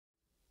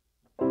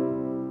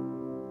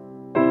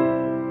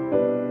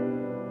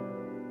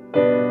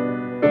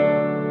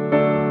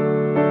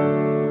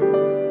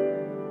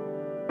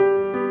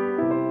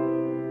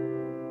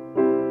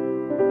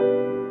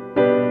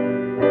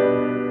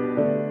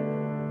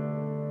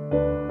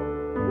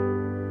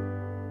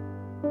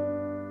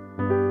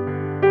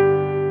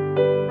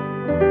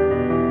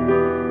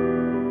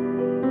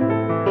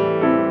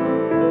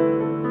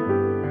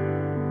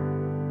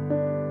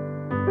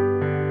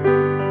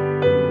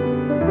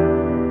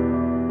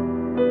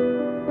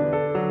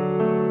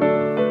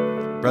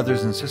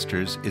brothers and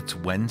sisters, it's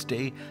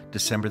Wednesday,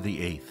 December the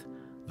 8th,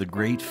 the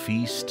great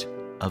feast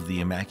of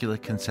the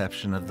Immaculate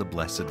Conception of the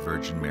Blessed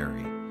Virgin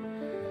Mary.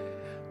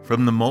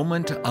 From the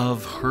moment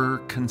of her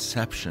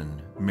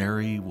conception,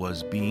 Mary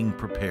was being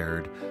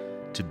prepared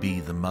to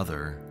be the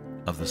mother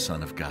of the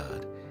Son of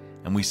God,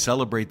 and we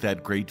celebrate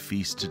that great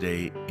feast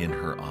today in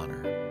her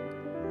honor.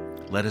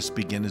 Let us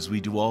begin as we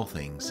do all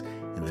things,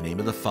 in the name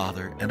of the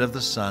Father, and of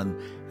the Son,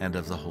 and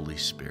of the Holy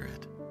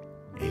Spirit.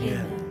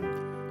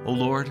 Amen. O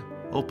Lord,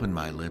 open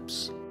my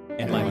lips,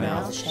 and my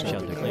mouth shall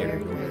declare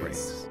your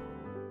praise.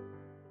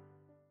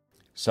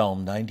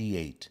 Psalm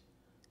 98.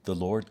 The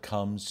Lord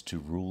comes to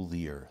rule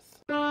the earth.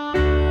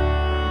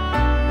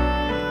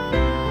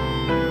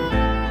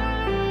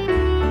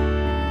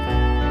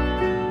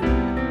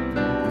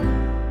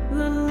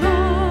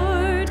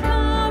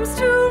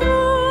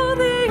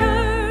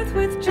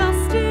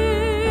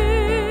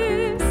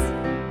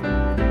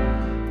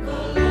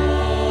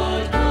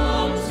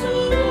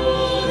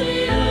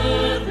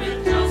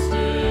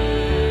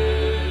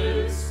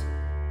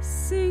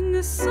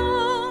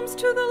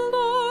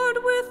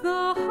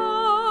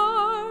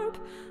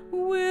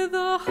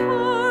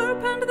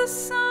 The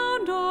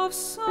sound of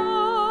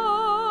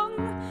song,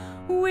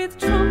 with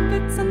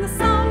trumpets and the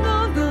sound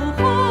of the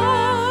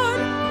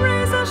horn,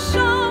 raise a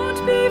shout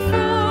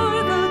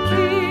before the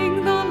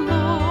King, the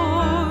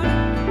Lord.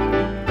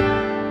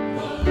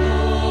 The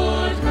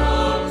Lord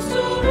comes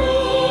to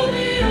rule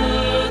the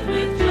earth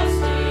with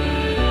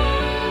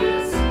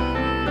justice.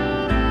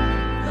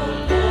 The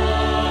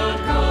Lord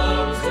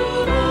comes to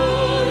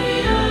rule the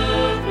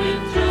earth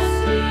with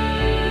justice.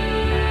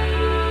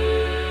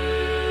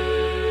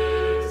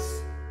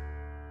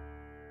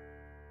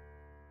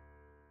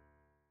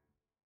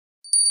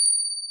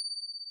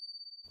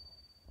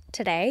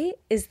 Today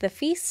is the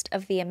Feast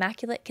of the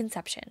Immaculate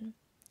Conception.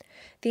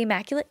 The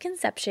Immaculate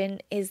Conception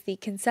is the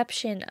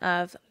conception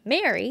of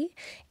Mary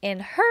in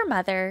her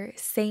mother,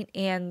 St.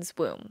 Anne's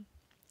womb.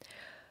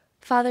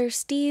 Father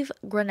Steve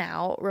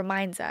Granau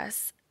reminds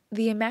us,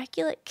 the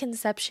Immaculate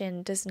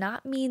Conception does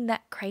not mean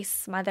that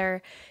Christ's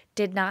mother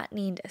did not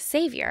need a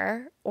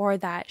savior or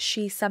that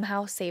she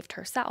somehow saved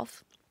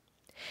herself.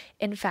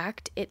 In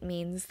fact, it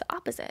means the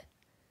opposite.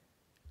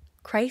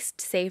 Christ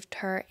saved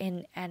her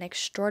in an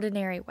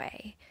extraordinary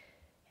way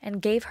and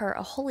gave her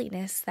a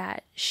holiness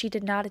that she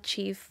did not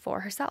achieve for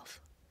herself.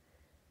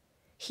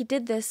 He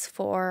did this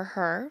for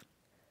her,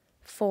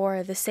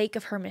 for the sake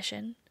of her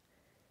mission,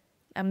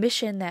 a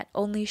mission that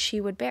only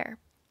she would bear.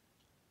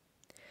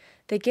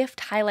 The gift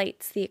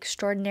highlights the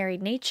extraordinary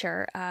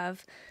nature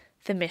of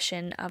the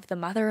mission of the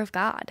Mother of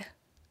God.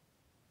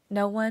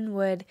 No one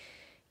would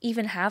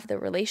even have the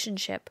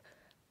relationship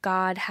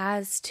God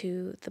has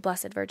to the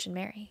Blessed Virgin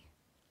Mary.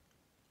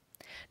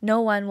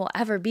 No one will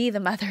ever be the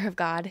Mother of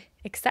God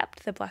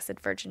except the Blessed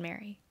Virgin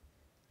Mary.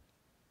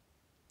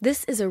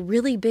 This is a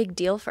really big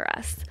deal for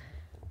us.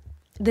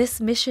 This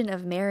mission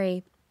of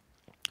Mary,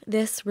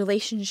 this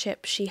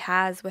relationship she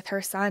has with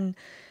her Son,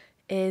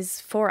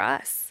 is for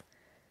us.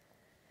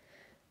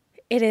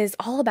 It is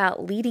all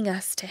about leading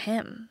us to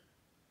Him,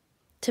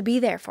 to be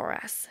there for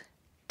us,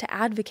 to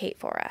advocate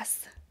for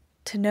us,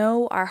 to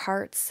know our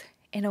hearts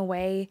in a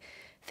way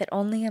that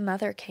only a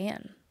mother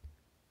can.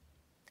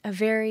 A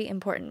very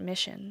important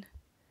mission,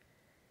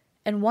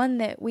 and one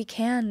that we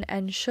can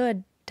and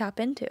should tap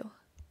into.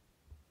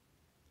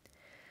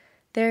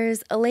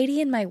 There's a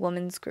lady in my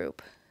women's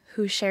group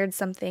who shared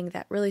something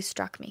that really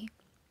struck me.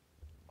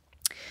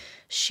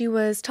 She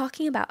was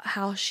talking about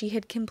how she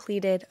had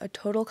completed a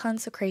total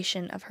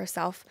consecration of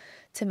herself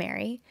to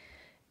Mary,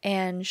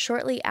 and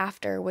shortly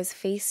after was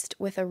faced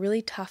with a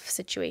really tough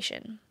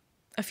situation.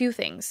 A few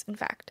things, in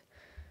fact.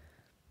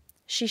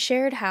 She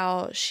shared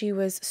how she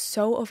was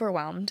so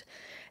overwhelmed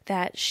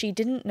that she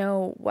didn't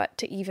know what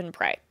to even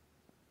pray.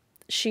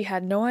 She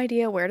had no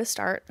idea where to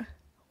start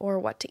or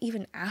what to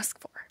even ask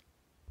for.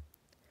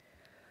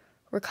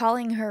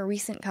 Recalling her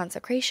recent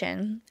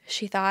consecration,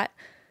 she thought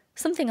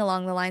something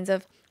along the lines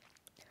of,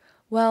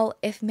 well,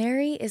 if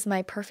Mary is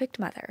my perfect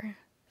mother,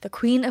 the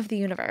Queen of the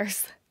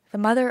universe, the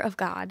Mother of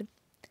God,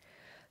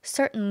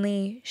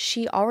 certainly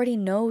she already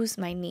knows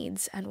my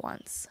needs and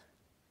wants.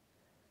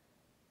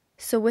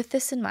 So with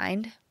this in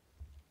mind,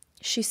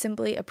 she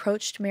simply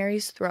approached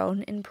Mary's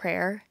throne in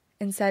prayer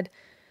and said,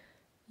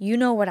 "You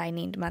know what I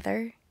need,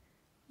 Mother.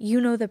 You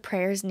know the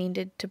prayers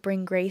needed to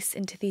bring grace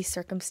into these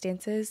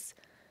circumstances.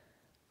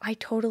 I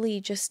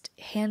totally just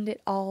hand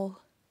it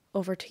all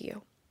over to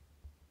you."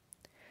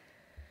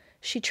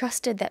 She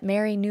trusted that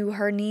Mary knew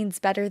her needs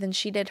better than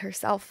she did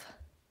herself,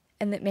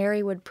 and that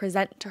Mary would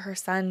present to her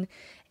Son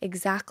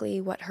exactly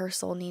what her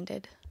soul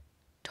needed.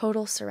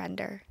 Total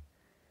surrender.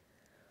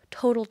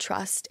 Total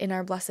trust in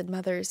our Blessed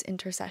Mother's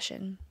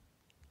intercession.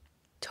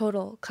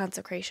 Total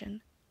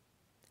consecration.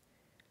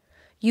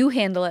 You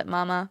handle it,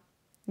 Mama.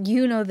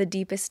 You know the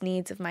deepest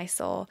needs of my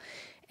soul,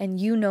 and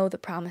you know the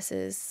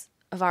promises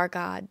of our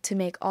God to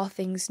make all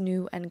things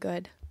new and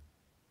good.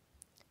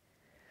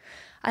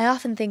 I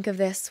often think of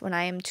this when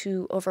I am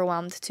too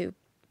overwhelmed to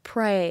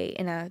pray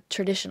in a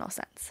traditional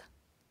sense.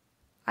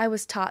 I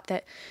was taught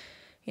that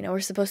We're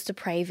supposed to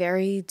pray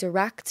very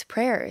direct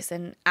prayers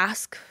and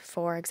ask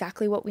for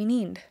exactly what we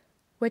need,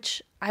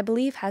 which I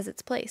believe has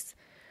its place.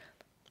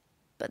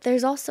 But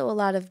there's also a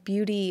lot of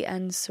beauty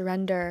and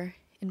surrender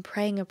in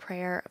praying a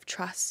prayer of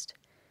trust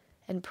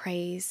and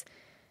praise,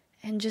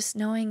 and just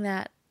knowing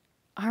that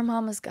our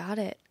mama's got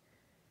it.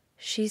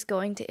 She's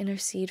going to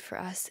intercede for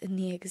us in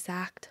the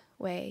exact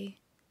way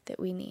that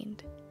we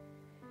need.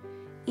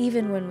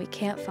 Even when we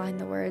can't find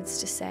the words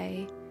to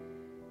say,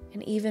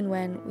 and even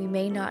when we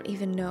may not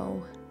even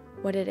know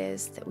what it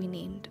is that we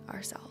need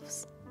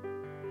ourselves.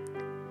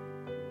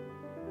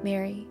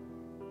 Mary,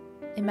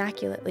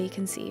 immaculately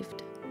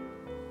conceived,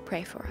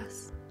 pray for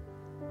us.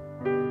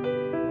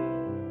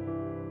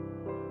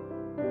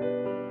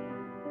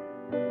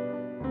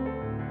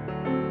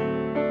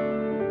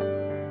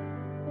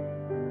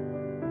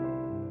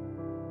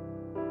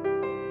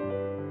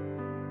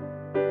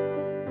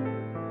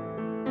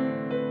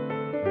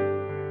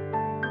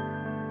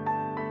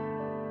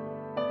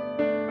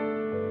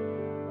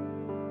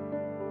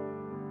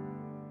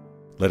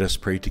 Let us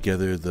pray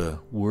together the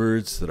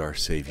words that our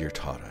Savior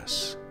taught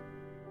us.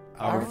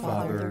 Our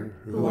Father,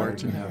 who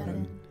art in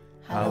heaven,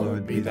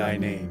 hallowed be thy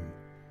name.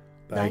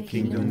 Thy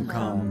kingdom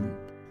come,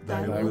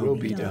 thy will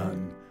be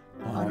done,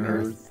 on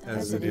earth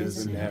as it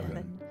is in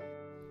heaven.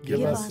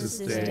 Give us this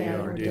day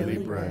our daily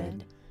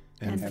bread,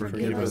 and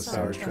forgive us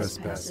our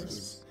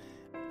trespasses,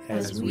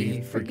 as we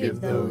forgive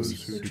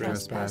those who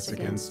trespass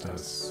against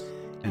us.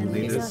 And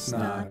lead us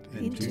not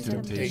into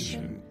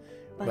temptation,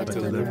 but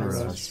deliver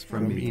us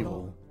from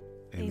evil.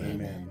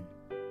 Amen.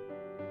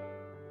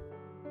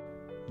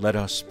 Let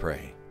us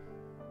pray.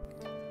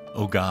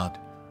 O God,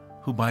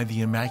 who by the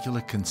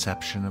Immaculate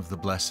Conception of the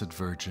Blessed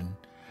Virgin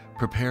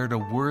prepared a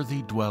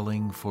worthy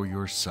dwelling for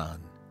your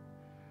Son,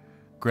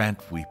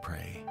 grant, we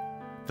pray,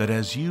 that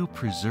as you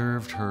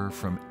preserved her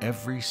from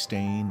every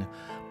stain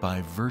by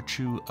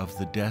virtue of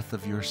the death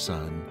of your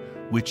Son,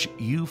 which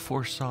you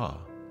foresaw,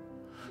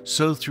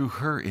 so through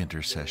her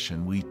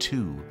intercession we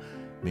too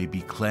may be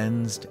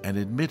cleansed and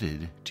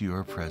admitted to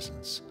your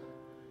presence.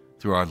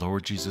 Through our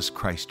Lord Jesus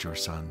Christ, your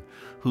Son,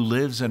 who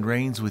lives and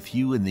reigns with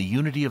you in the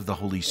unity of the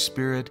Holy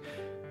Spirit,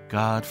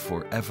 God,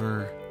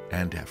 forever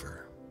and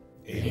ever.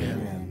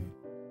 Amen.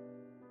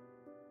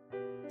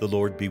 The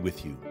Lord be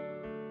with you.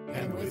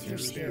 And with your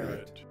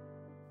spirit.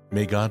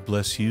 May God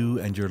bless you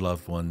and your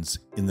loved ones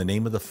in the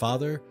name of the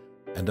Father,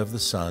 and of the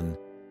Son,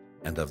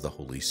 and of the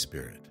Holy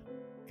Spirit.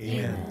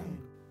 Amen.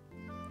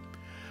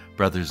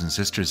 Brothers and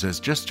sisters, as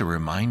just a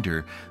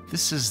reminder,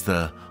 this is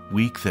the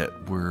week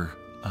that we're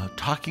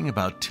talking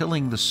about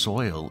tilling the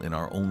soil in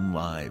our own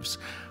lives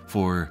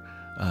for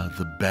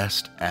the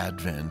best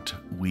Advent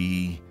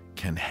we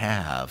can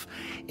have.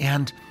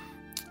 And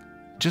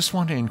just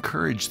want to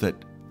encourage that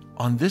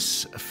on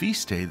this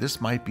feast day, this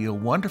might be a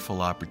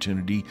wonderful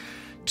opportunity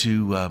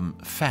to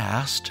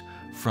fast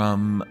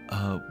from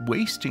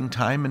wasting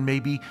time, and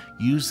maybe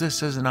use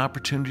this as an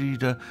opportunity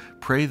to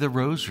pray the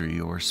rosary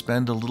or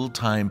spend a little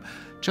time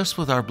just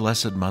with our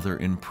Blessed Mother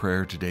in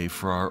prayer today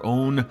for our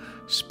own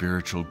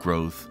spiritual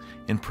growth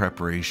in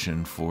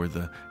preparation for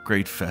the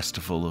great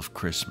festival of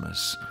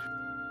Christmas.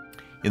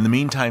 In the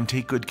meantime,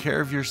 take good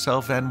care of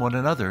yourself and one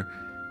another,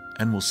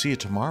 and we'll see you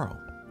tomorrow.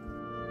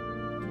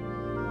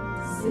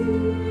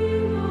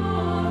 See